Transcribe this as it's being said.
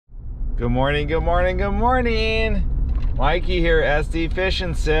Good morning, good morning, good morning. Mikey here, SD Fish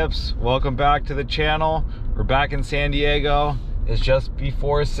and Sips. Welcome back to the channel. We're back in San Diego. It's just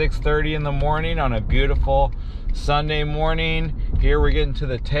before 6:30 in the morning on a beautiful Sunday morning. Here we're getting to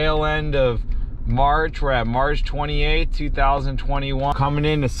the tail end of March. We're at March 28th, 2021. Coming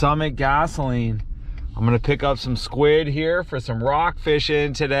into Summit Gasoline. I'm gonna pick up some squid here for some rock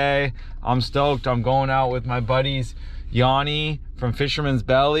fishing today. I'm stoked. I'm going out with my buddies Yanni from Fisherman's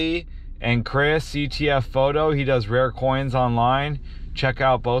Belly and Chris, CTF Photo. He does rare coins online. Check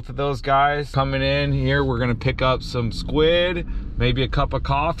out both of those guys. Coming in here, we're gonna pick up some squid, maybe a cup of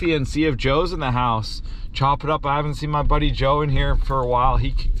coffee, and see if Joe's in the house. Chop it up. I haven't seen my buddy Joe in here for a while.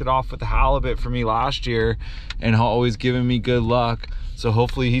 He kicked it off with the halibut for me last year and always giving me good luck. So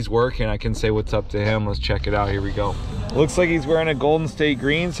hopefully he's working. I can say what's up to him. Let's check it out. Here we go. Looks like he's wearing a Golden State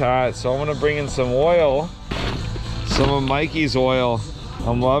Greens hat. So I'm gonna bring in some oil, some of Mikey's oil.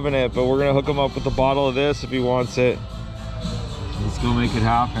 I'm loving it, but we're gonna hook him up with a bottle of this if he wants it. Let's go make it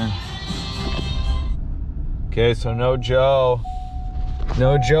happen. Okay, so no Joe.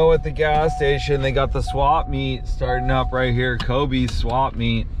 No Joe at the gas station. They got the swap meet starting up right here. Kobe's swap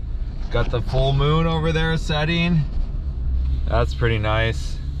meet. Got the full moon over there setting. That's pretty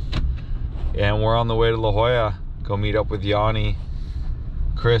nice. And we're on the way to La Jolla. Go meet up with Yanni,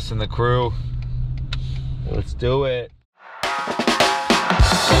 Chris, and the crew. Let's do it.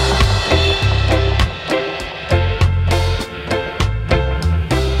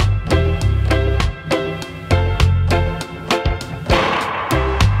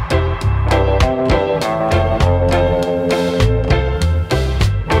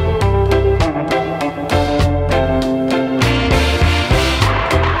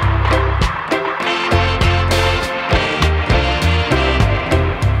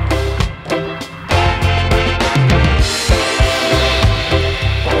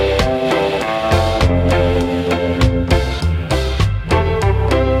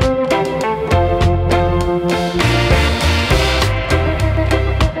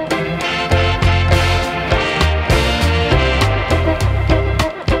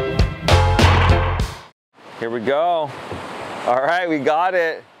 Here we go. All right, we got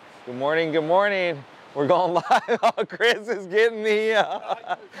it. Good morning, good morning. We're going live. Oh, Chris is getting the,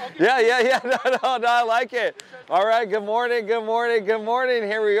 yeah. No, I like it. All right, good morning, good morning, good morning.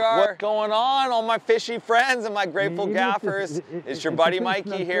 Here we are. What's going on, all my fishy friends and my grateful gaffers? It's your buddy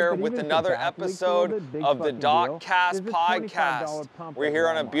Mikey here with another episode of the DocCast podcast. We're here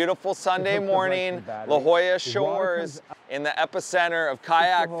on a beautiful Sunday morning, La Jolla Shores, in the epicenter of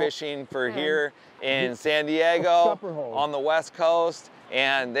kayak fishing for here in San Diego on the West Coast.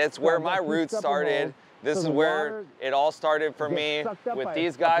 And that's where my roots started. This is where it all started for me with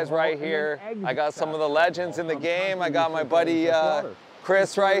these guys right here. I got some of the legends in the game. I got my buddy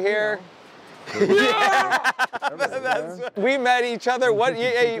Chris right here. Yeah! We met each other. What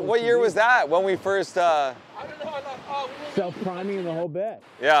year was that when we first? I don't know. Self-priming and the whole bit.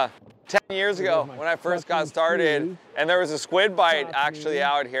 Yeah, 10 years ago when I first got started. And there was a squid bite actually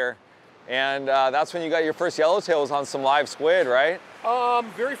out here. And that's when you got your first yellowtail, was on some live squid, right?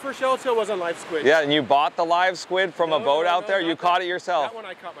 Very first yellowtail was on live squid. Yeah, and you bought the live squid from a boat out there? You caught it yourself? That one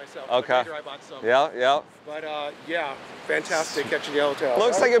I caught myself. Okay. Later I bought some. Yeah. But yeah, fantastic catching yellowtail.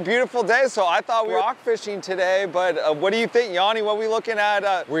 Looks like a beautiful day, so I thought we were rock fishing today, but what do you think, Yanni? What are we looking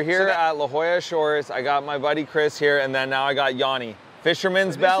at? We're here at La Jolla Shores. I got my buddy Chris here, and then now I got Yanni.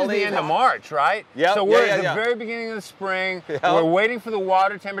 Fisherman's Belly. This is the end of March, right? Yeah. So we're at the very beginning of the spring. Yep. We're waiting for the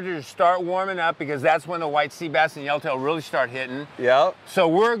water temperature to start warming up because that's when the white sea bass and yellowtail really start hitting. Yep. So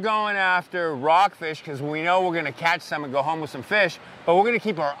we're going after rockfish because we know we're going to catch some and go home with some fish, but we're going to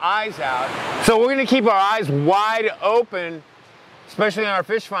keep our eyes out. So we're going to keep our eyes wide open, especially on our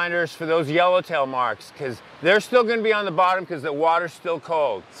fish finders, for those yellowtail marks, because they're still going to be on the bottom because the water's still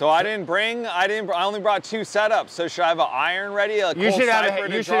cold. So I only brought 2 setups. So should I have an iron ready? You should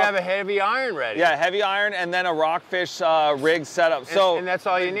have a heavy iron ready. Yeah, heavy iron and then a rockfish rig setup. And that's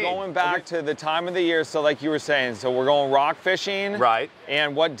all you need. Going back to the time of the year, so like you were saying, so we're going rock fishing. Right.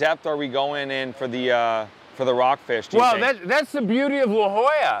 And what depth are we going in for the rockfish? Well, that's the beauty of La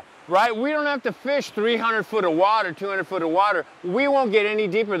Jolla. Right? We don't have to fish 300 foot of water, 200 foot of water. We won't get any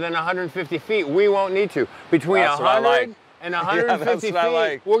deeper than 150 feet. We won't need to. Between 100 and 150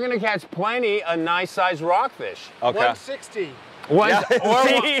 feet, we're going to catch plenty of nice sized rockfish. Okay. 160. All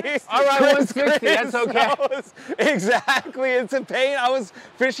right, Chris 160, that's okay. knows exactly, it's a pain. I was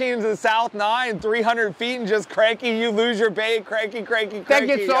fishing into the South 9, 300 feet and just cranky, you lose your bait, cranky. That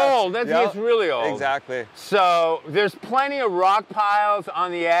gets old, that gets really old. Exactly. So there's plenty of rock piles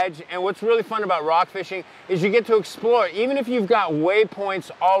on the edge, and what's really fun about rock fishing is you get to explore. Even if you've got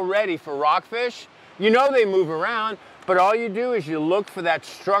waypoints already for rockfish, you know they move around, but all you do is you look for that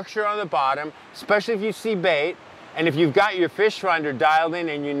structure on the bottom, especially if you see bait. And if you've got your fish finder dialed in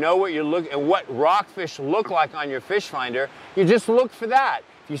and you know what you're looking and what rockfish look like on your fish finder, you just look for that.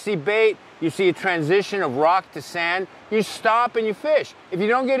 If you see bait, you see a transition of rock to sand, you stop and you fish. If you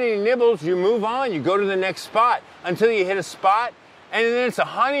don't get any nibbles, you move on, you go to the next spot until you hit a spot, and then it's a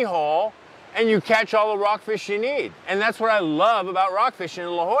honey hole and you catch all the rockfish you need. And that's what I love about rockfishing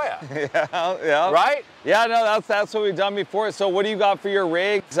in La Jolla. Yeah. Right? Yeah, no, that's what we've done before. So what do you got for your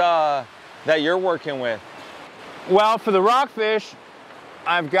rigs that you're working with? Well, for the rockfish,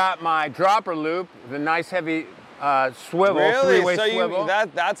 I've got my dropper loop, the nice heavy swivel, three-way swivel.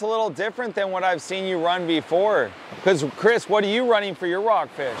 That's a little different than what I've seen you run before. Because Chris, what are you running for your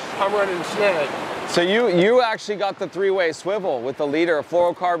rockfish? I'm running snag. So you actually got the three-way swivel with the leader, a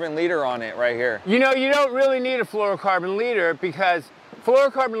fluorocarbon leader on it right here. You know, you don't really need a fluorocarbon leader because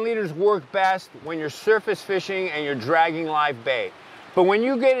fluorocarbon leaders work best when you're surface fishing and you're dragging live bait. But when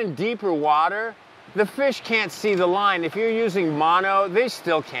you get in deeper water, the fish can't see the line. If you're using mono, they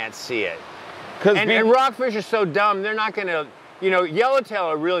still can't see it. And rockfish are so dumb, they're not gonna, you know, yellowtail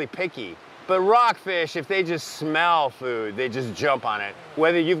are really picky, but rockfish, if they just smell food, they just jump on it,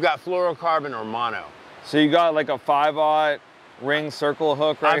 whether you've got fluorocarbon or mono. So you got like a 5/0 ring circle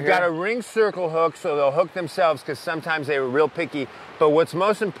hook right here? I've got a ring circle hook, so they'll hook themselves because sometimes they were real picky, but what's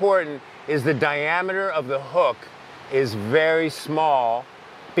most important is the diameter of the hook is very small,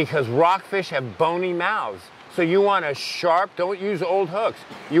 because rockfish have bony mouths. So you want a sharp, don't use old hooks.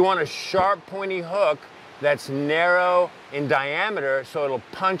 You want a sharp, pointy hook that's narrow in diameter so it'll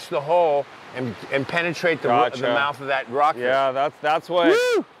punch the hole and penetrate the mouth of that rockfish. Yeah, that's what.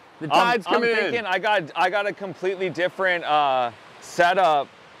 Woo! The tide's coming in. I'm thinking I got a completely different setup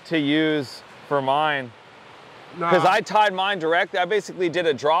to use for mine. Because I tied mine directly. I basically did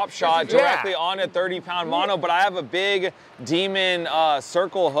a drop shot directly on a 30-pound mono, but I have a big Demon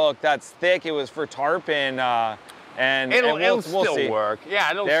circle hook that's thick. It was for tarpon, and it'll we'll still see. work. Yeah,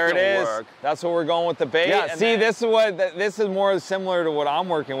 it'll there still it is. work. That's what we're going with the bait. Yeah, and see, this is more similar to what I'm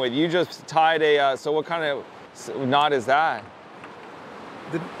working with. You just tied a. So what kind of knot is that?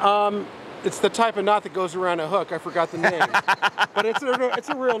 It's the type of knot that goes around a hook. I forgot the name, but it's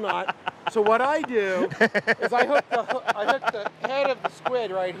a real knot. So what I do is I hook the head of the squid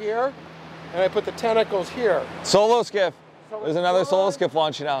right here, and I put the tentacles here. Solo skiff. There's another solo skiff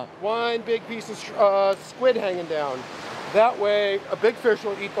launching out. One big piece of squid hanging down. That way, a big fish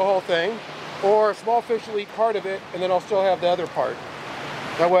will eat the whole thing, or a small fish will eat part of it, and then I'll still have the other part.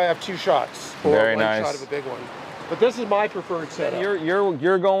 That way I have two shots, or Very one nice. shot of a big one. But this is my preferred setup.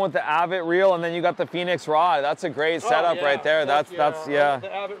 You're going with the Avit reel, and then you got the Phoenix rod. That's a great setup right there. That's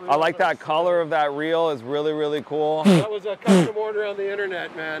I like that color of that reel. Is really cool. That was a custom order on the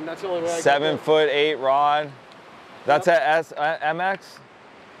internet, man. That's the only way I got it. 7'8" rod. That's a MX,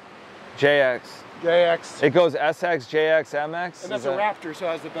 JX. JX. It goes SX, JX, MX. And that's a Raptor, so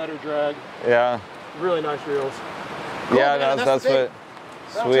it has a better drag. Yeah. Really nice reels. Cool, yeah, man, that's what.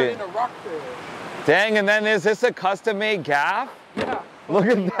 That'll turn into Rockfish. Dang, and then is this a custom-made gaff? Yeah. Look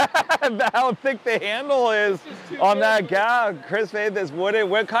at that, how thick the handle is on that gaff. Chris made this wood.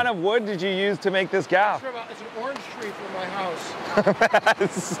 What kind of wood did you use to make this gaff? It's an orange tree from my house.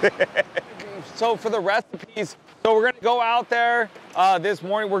 That's sick. So for the recipes, so we're gonna go out there this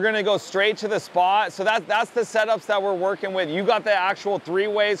morning. We're gonna go straight to the spot. So that's the setups that we're working with. You got the actual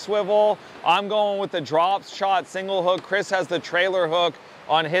three-way swivel. I'm going with the drop shot single hook. Chris has the trailer hook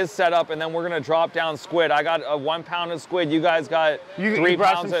on his setup, and then we're gonna drop down squid. I got a 1 pound of squid. You guys got 3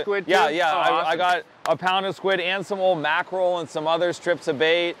 pounds of squid too? Yeah. Oh, awesome. I got a pound of squid and some old mackerel and some other strips of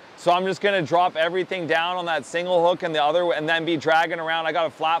bait. So I'm just gonna drop everything down on that single hook and the other, and then be dragging around. I got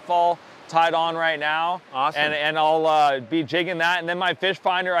a flat fall tied on right now. Awesome. And I'll be jigging that. And then my fish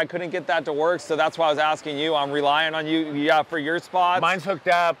finder, I couldn't get that to work, so that's why I was asking you. I'm relying on you, for your spots. Mine's hooked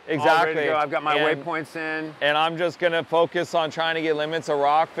up. Exactly. All ready to go. I've got my waypoints in. And I'm just gonna focus on trying to get limits of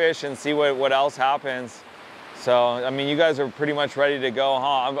rockfish and see what else happens. So, I mean, you guys are pretty much ready to go,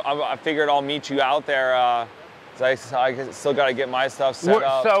 huh? I figured I'll meet you out there. So I still got to get my stuff set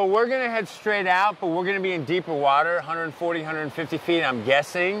up. So we're gonna head straight out, but we're gonna be in deeper water, 140, 150 feet, I'm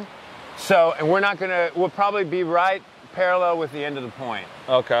guessing. So, and we'll probably be right parallel with the end of the point.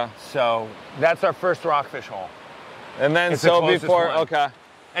 Okay. So that's our first rockfish hole. And then It's the so closest before, one. okay.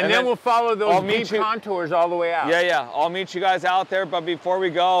 And then we'll follow those I'll deep meet you- contours all the way out. Yeah, yeah. I'll meet you guys out there. But before we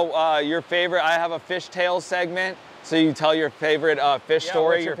go, your favorite, I have a fishtail segment. So you tell your favorite fish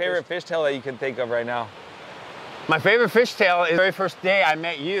story, what's your favorite fishtail that you can think of right now. My favorite fishtail is the very first day I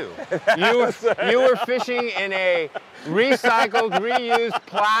met you. You were fishing in a recycled, reused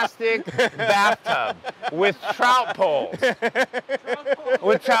plastic bathtub with trout poles.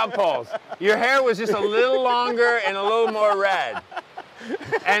 With trout poles. Your hair was just a little longer and a little more red.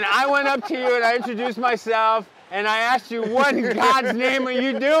 And I went up to you and I introduced myself and I asked you, what in God's name are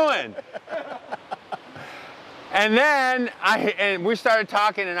you doing? And then we started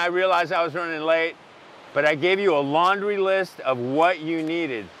talking and I realized I was running late, but I gave you a laundry list of what you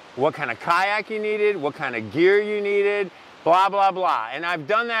needed, what kind of kayak you needed, what kind of gear you needed, blah, blah, blah. And I've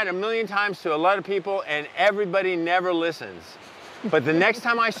done that a million times to a lot of people and everybody never listens. But the next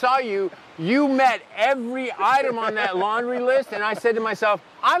time I saw you, you met every item on that laundry list and I said to myself,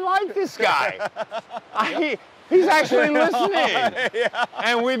 I like this guy. He's actually listening. Yeah.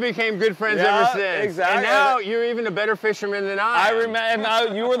 And we became good friends ever since. Exactly. And now you're even a better fisherman than I am. I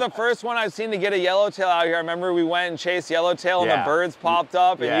remember, you were the first one I've seen to get a yellowtail out here. I remember we went and chased yellowtail and the birds popped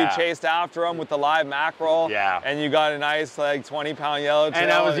up and you chased after them with the live mackerel. Yeah. And you got a nice like 20-pound yellowtail.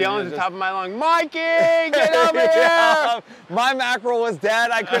 And I was yelling at the top of my lungs, Mikey, get over here! My mackerel was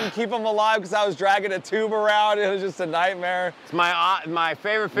dead. I couldn't keep him alive because I was dragging a tube around. It was just a nightmare. It's my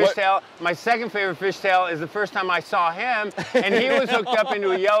favorite fishtail. My second favorite fishtail is the first time I saw him, and he was hooked up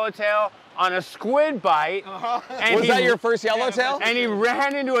into a yellowtail on a squid bite. And was that your first yellowtail? And he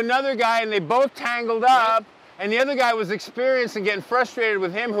ran into another guy, and they both tangled up. And the other guy was experienced and getting frustrated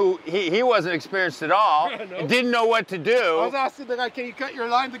with him, who he wasn't experienced at all. And didn't know what to do. I was asking the guy, can you cut your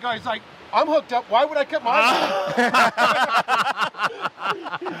line? The guy's like, I'm hooked up. Why would I cut my line?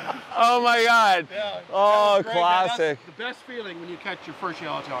 Oh my God. Yeah, oh, great, classic. That's the best feeling when you catch your first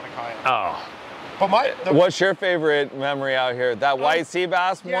yellowtail on a kayak. Oh. But what's your favorite memory out here? That white sea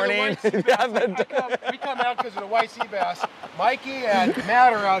bass morning? The white sea bass. We come out because of the white sea bass. Mikey and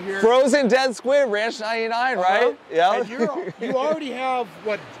Matt are out here. Frozen dead squid, Ranch 99, right? Yeah. And you already have,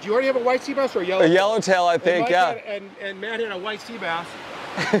 what, do you already have a white sea bass or a yellowtail? A yellowtail, I think, yeah. And Matt had a white sea bass.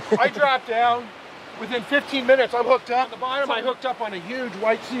 I dropped down. Within 15 minutes, I'm hooked up. At the bottom, I hooked up on a huge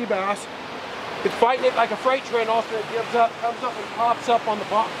white sea bass. It's fighting it like a freight train. Also, it gives up, comes up and pops up on the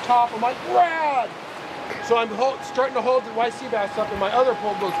top. I'm like, rad! So I'm starting to hold the white sea bass up, and my other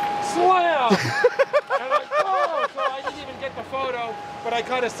pole goes slam. And I'm like, whoa! So I didn't even get the photo, but I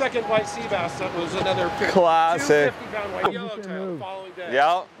caught a second white sea bass. That was another classic 250-pound white yellowtail the following day.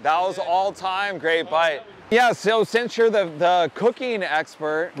 Yeah, that was all time great bite. Yeah, so since you're the cooking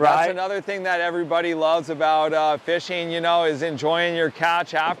expert, that's another thing that everybody loves about fishing, you know, is enjoying your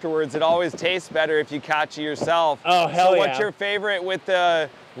catch afterwards. It always tastes better if you catch it yourself. Oh, hell so yeah. what's your favorite with the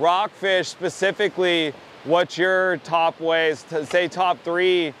rockfish specifically? What's your top ways to say top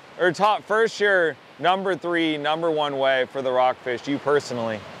three, or your number three, number one way for the rockfish, you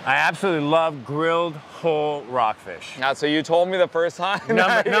personally? I absolutely love grilled whole rockfish. Yeah, so you told me the first time.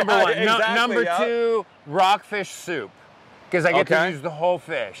 Number one. Exactly, Number two, rockfish soup, because I get to use the whole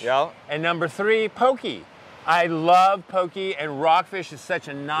fish. Yeah. And number three, pokey. I love pokey, and rockfish is such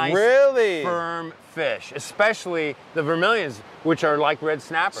a nice, firm fish, especially the vermilions, which are like red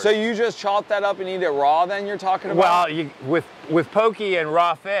snappers. So you just chop that up and eat it raw then, you're talking about? Well, with pokey and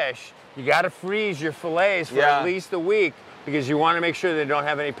raw fish, you got to freeze your fillets for at least a week, because you want to make sure they don't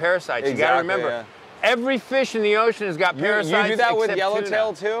have any parasites. Exactly, you got to remember, every fish in the ocean has got parasites. You do that with except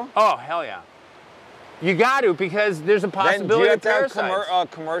yellowtail tuna. too? Oh, hell yeah. You got to, because there's a possibility of parasites. Do you have to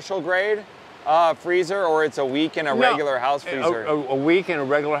have commercial grade freezer, or it's a week in a regular house freezer? A week in a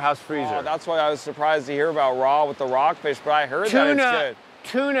regular house freezer. Oh, that's why I was surprised to hear about raw with the rockfish, but I heard that it's good.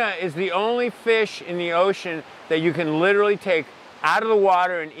 Tuna is the only fish in the ocean that you can literally take out of the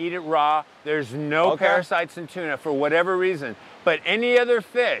water and eat it raw. There's no parasites in tuna for whatever reason. But any other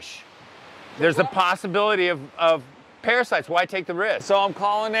fish, there's a possibility of parasites. Why take the risk? So I'm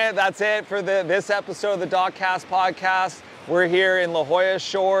calling it. That's it for this episode of the Dockcast podcast. We're here in La Jolla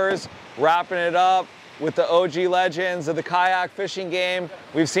Shores, wrapping it up with the OG legends of the kayak fishing game.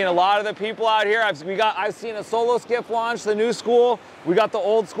 We've seen a lot of the people out here. I've seen a solo skiff launch, the new school. We got the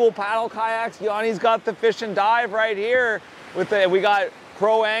old school paddle kayaks. Yanni's got the fish and dive right here. We got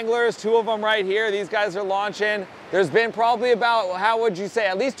pro anglers, two of them right here. These guys are launching. There's been probably about, how would you say,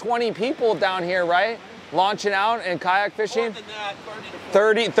 at least 20 people down here, right? Launching out and kayak fishing. More than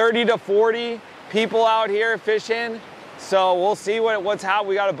that, 30 to 40 people out here fishing. So we'll see what's how.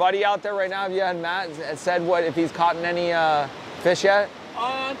 We got a buddy out there right now. Have you had Matt said if he's caught any fish yet?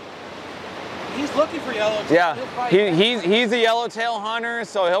 he's looking for yellowtail. Yeah, he's a yellowtail hunter,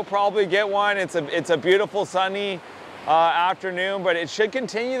 so he'll probably get one. It's a beautiful sunny afternoon, but it should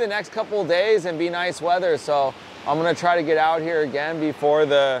continue the next couple of days and be nice weather. So I'm gonna try to get out here again before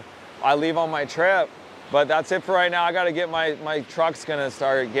I leave on my trip. But that's it for right now. I gotta get my truck's gonna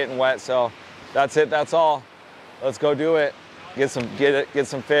start getting wet. So that's it. That's all. Let's go do it. Get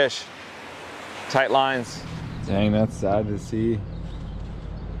some fish. Tight lines. Dang, that's sad to see.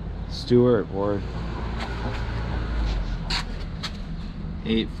 Stewart board.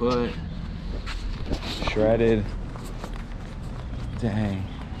 8 foot. Shredded. Dang.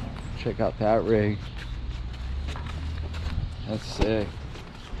 Check out that rig. That's sick.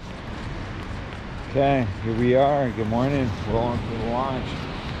 Okay, here we are. Good morning. Rolling for the launch.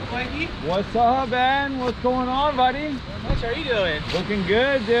 Mikey? What's up, Ben? What's going on, buddy? Not much. How are you doing? Looking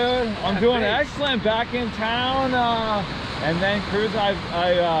good, dude. I'm doing thanks. excellent. Back in town, and then cruise. I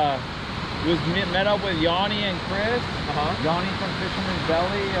met up with Yanni and Chris. Yanni from Fisherman's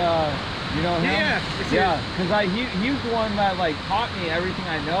Belly. You know him? Yeah. Because he's the one that like taught me everything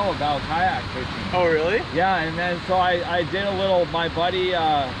I know about kayak fishing. Oh, really? Yeah, and then so I did a little. My buddy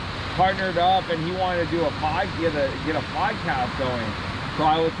partnered up, and he wanted to do get a podcast going. So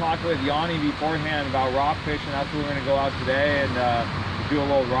I was talking with Yanni beforehand about rockfish, and that's where we're gonna go out today and do a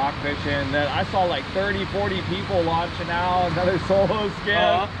little rock fishing. And then I saw like 30, 40 people launching out, another solo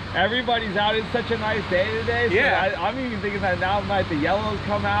skiff. Everybody's out. It's such a nice day today. So Yeah. I'm even thinking that now might the yellows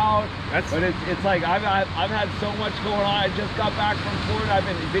come out. But it's like I've had so much going on. I just got back from Florida. I've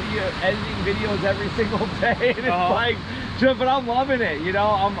been editing videos every single day. And it's like, but I'm loving it. You know,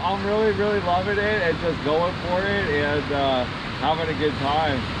 I'm really loving it and just going for it and having a good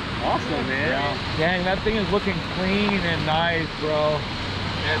time. Awesome, man. Yeah. Dang, that thing is looking clean and nice, bro.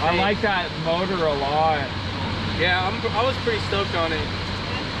 I like that motor a lot. Yeah, I was pretty stoked on it.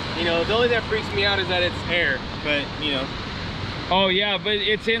 You know, the only thing that freaks me out is that it's air, but you know. Oh yeah, but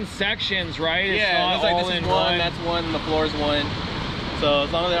it's in sections, right? It's Yeah, not it's like all this is in one, that's one, and the floor is one. So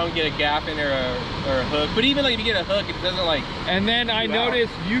as long as I don't get a gaff in or a hook, but even like if you get a hook, it doesn't like. And then I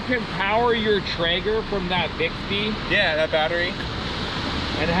noticed you can power your Traeger from that Bixby. Yeah, that battery.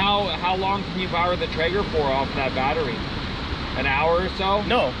 And how long can you power the Traeger for off that battery? An hour or so?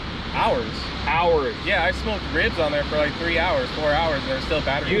 No, hours. Hours. Yeah, I smoked ribs on there for like 3 hours, 4 hours, and there's still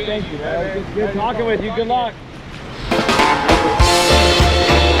battery. Thank you, man. Good talking with you. Good luck.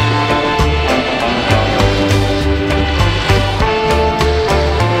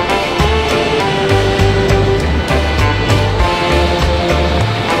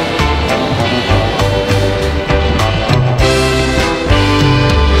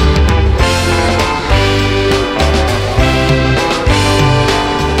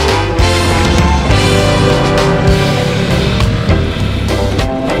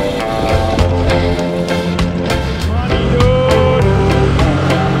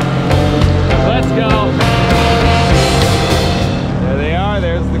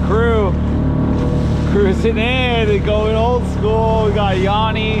 Cruising in, going old school. We got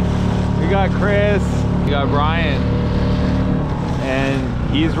Yanni, we got Chris, we got Brian,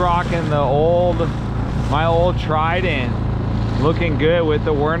 and he's rocking my old Trident, looking good with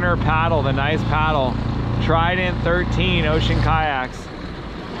the Werner paddle, the nice paddle. Trident 13 Ocean Kayaks.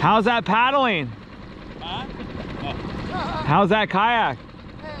 How's that paddling? How's that kayak?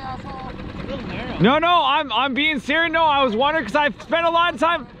 No, I'm being serious. No, I was wondering because I've spent a lot of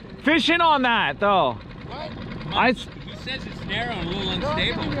time fishing on that though. What? He says it's narrow and a little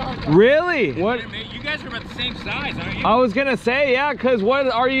unstable. Really? What? You guys are about the same size, aren't you? I was gonna say, yeah, because what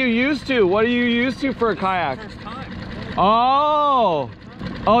are you used to? What are you used to for a kayak? First time. Oh,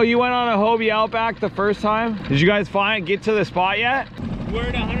 you went on a Hobie Outback the first time? Did you guys get to the spot yet? We're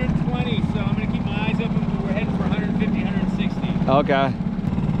at 120, so I'm gonna keep my eyes open, but we're heading for 150, 160. Okay.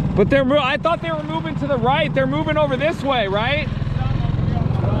 But I thought they were moving to the right. They're moving over this way, right?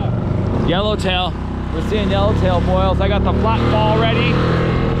 Yellowtail. We're seeing yellowtail boils. I got the flat ball ready.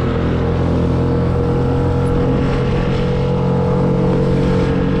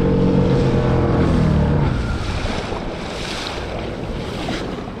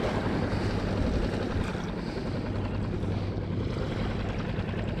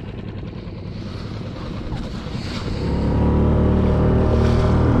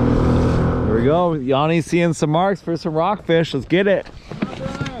 There we go. Yanni's seeing some marks for some rockfish. Let's get it.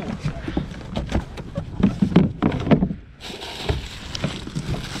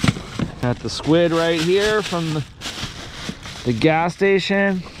 Got the squid right here from the gas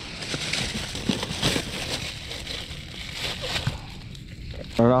station.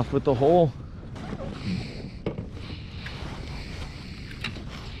 Start off with the hole.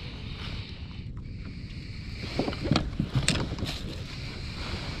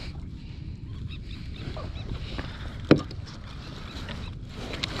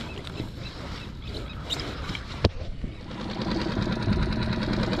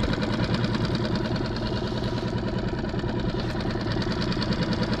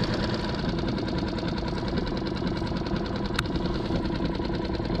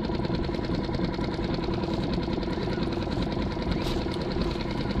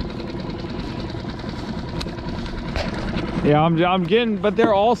 Yeah, I'm getting, but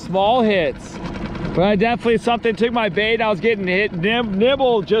they're all small hits. But I definitely, something took my bait. I was getting hit,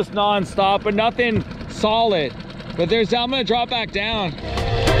 nibble just non-stop, but nothing solid. But there's, I'm gonna drop back down.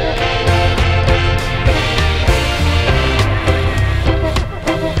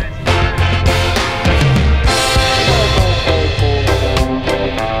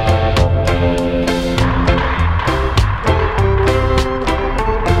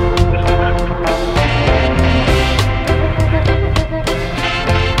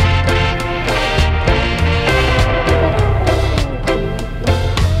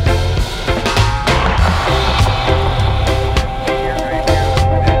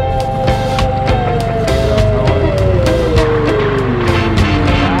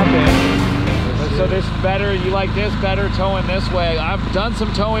 Better, you like this better towing this way. I've done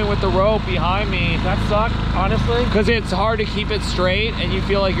some towing with the rope behind me. That sucked, honestly. Because it's hard to keep it straight and you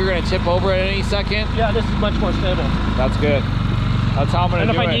feel like you're gonna tip over at any second. Yeah, this is much more stable. That's good. That's how I'm gonna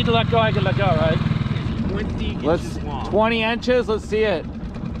do it. And if I need to let go, I can let go, right? 20 inches long. 20 inches, let's see it.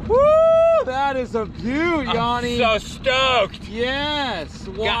 Woo! That is a beaut, Yanni. I'm so stoked. Yes.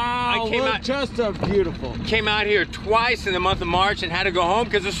 Wow. I came look, out, just a beautiful. Came out here twice in the month of March and had to go home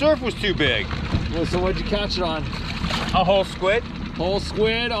because the surf was too big. Well, so what'd you catch it on? A whole squid. Whole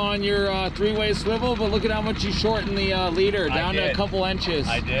squid on your three-way swivel, but look at how much you shortened the leader down to a couple inches.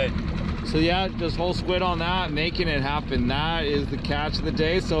 I did. So yeah, just whole squid on that, making it happen. That is the catch of the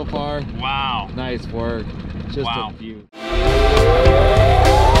day so far. Wow. Nice work. Just wow. a beaut.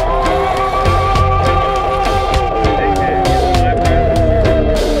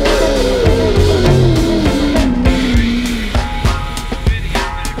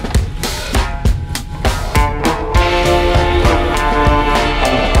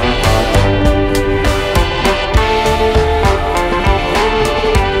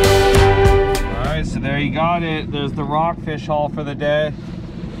 Got it. There's the rockfish haul for the day.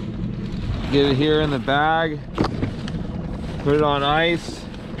 Get it here in the bag. Put it on ice.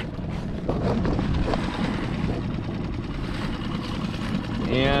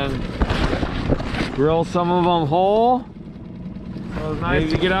 And grill some of them whole. So it was nice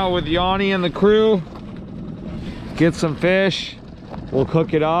to get out with Yanni and the crew. Get some fish. We'll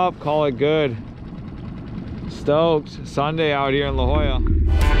cook it up, call it good. Stoked. Sunday out here in La Jolla.